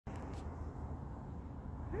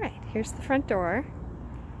right, here's the front door.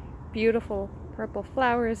 Beautiful purple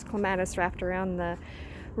flowers, clematis wrapped around the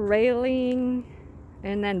railing,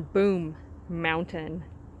 and then boom, mountain.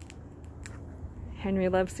 Henry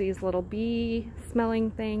loves these little bee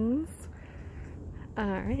smelling things. All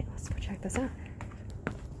right, let's go check this out.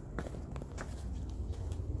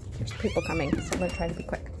 There's people coming, so I'm gonna try to be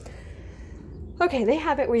quick. Okay, they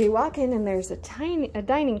have it where you walk in and there's a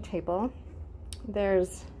dining table.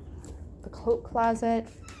 There's the coat closet,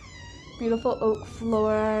 beautiful oak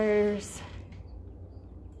floors,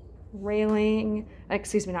 railing,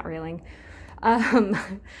 excuse me, not railing,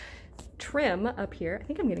 trim up here. I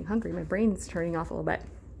think I'm getting hungry. My brain's turning off a little bit.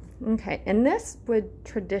 Okay, and this would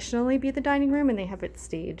traditionally be the dining room, and they have it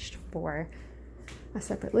staged for a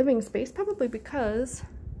separate living space, probably because,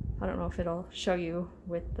 I don't know if it'll show you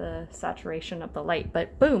with the saturation of the light,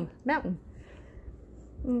 but boom, mountain.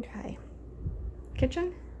 Okay,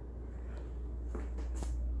 kitchen.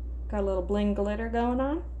 Got a little bling glitter going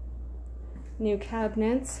on. New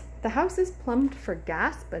cabinets. The house is plumbed for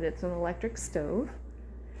gas, but it's an electric stove.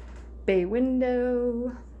 Bay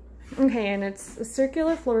window. Okay, and it's a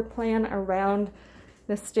circular floor plan around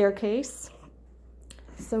the staircase.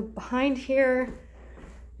 So behind here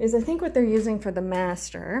is, I think, what they're using for the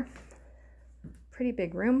master. Pretty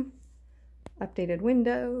big room. Updated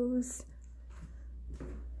windows.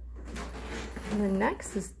 And then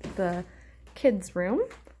next is the kids' room.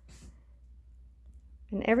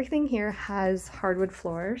 And everything here has hardwood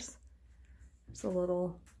floors. There's a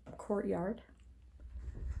little courtyard.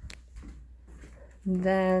 And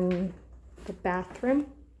then the bathroom.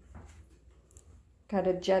 Got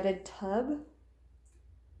a jetted tub.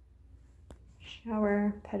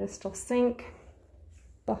 Shower, pedestal sink.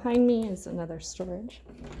 Behind me is another storage.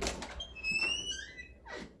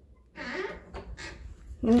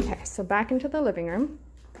 Okay, so back into the living room.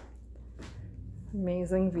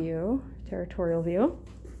 Amazing view, territorial view.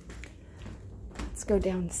 Let's go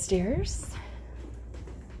downstairs.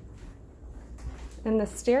 And the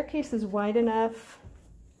staircase is wide enough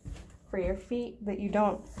for your feet that you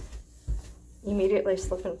don't immediately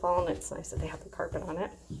slip and fall, and it's nice that they have the carpet on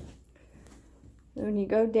it. When you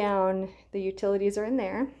go down, the utilities are in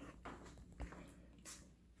there.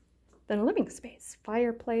 Then a living space,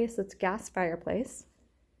 fireplace, it's gas fireplace.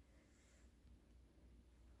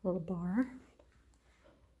 A little bar.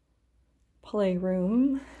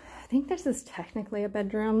 Playroom. I think this is technically a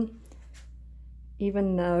bedroom,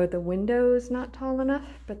 even though the window is not tall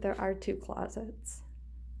enough, but there are two closets.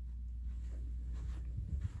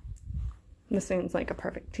 This seems like a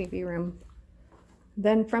perfect TV room.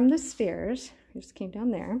 Then from the stairs, we just came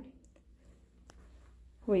down there,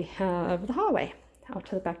 we have the hallway out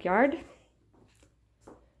to the backyard.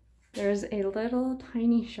 There's a little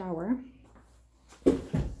tiny shower.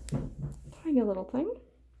 Tiny little thing.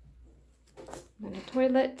 And a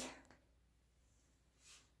toilet.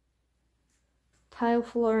 Tile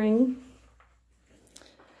flooring.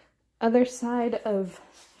 Other side of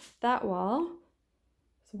that wall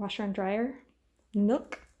is a washer and dryer.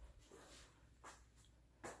 Nook.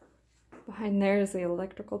 Behind there is the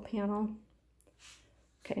electrical panel.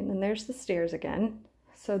 Okay, and then there's the stairs again.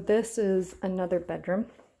 So this is another bedroom.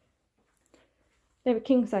 They have a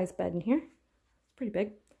king-size bed in here. It's pretty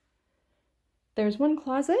big. There's one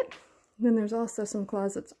closet. Then there's also some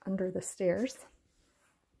closets under the stairs.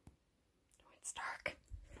 Oh, it's dark.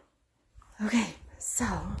 Okay, so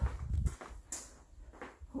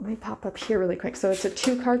let me pop up here really quick. So it's a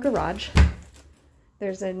two-car garage.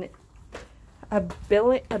 There's a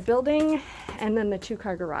building, and then the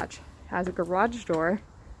two-car garage. It has a garage door.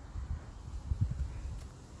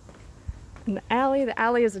 And the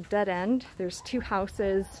alley is a dead end. There's two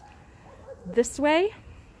houses this way.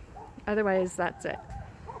 Otherwise, that's it.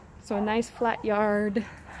 So a nice flat yard.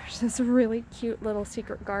 There's this really cute little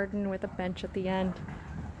secret garden with a bench at the end.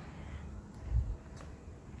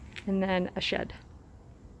 And then a shed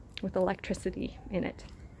with electricity in it.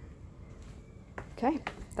 Okay,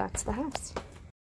 that's the house.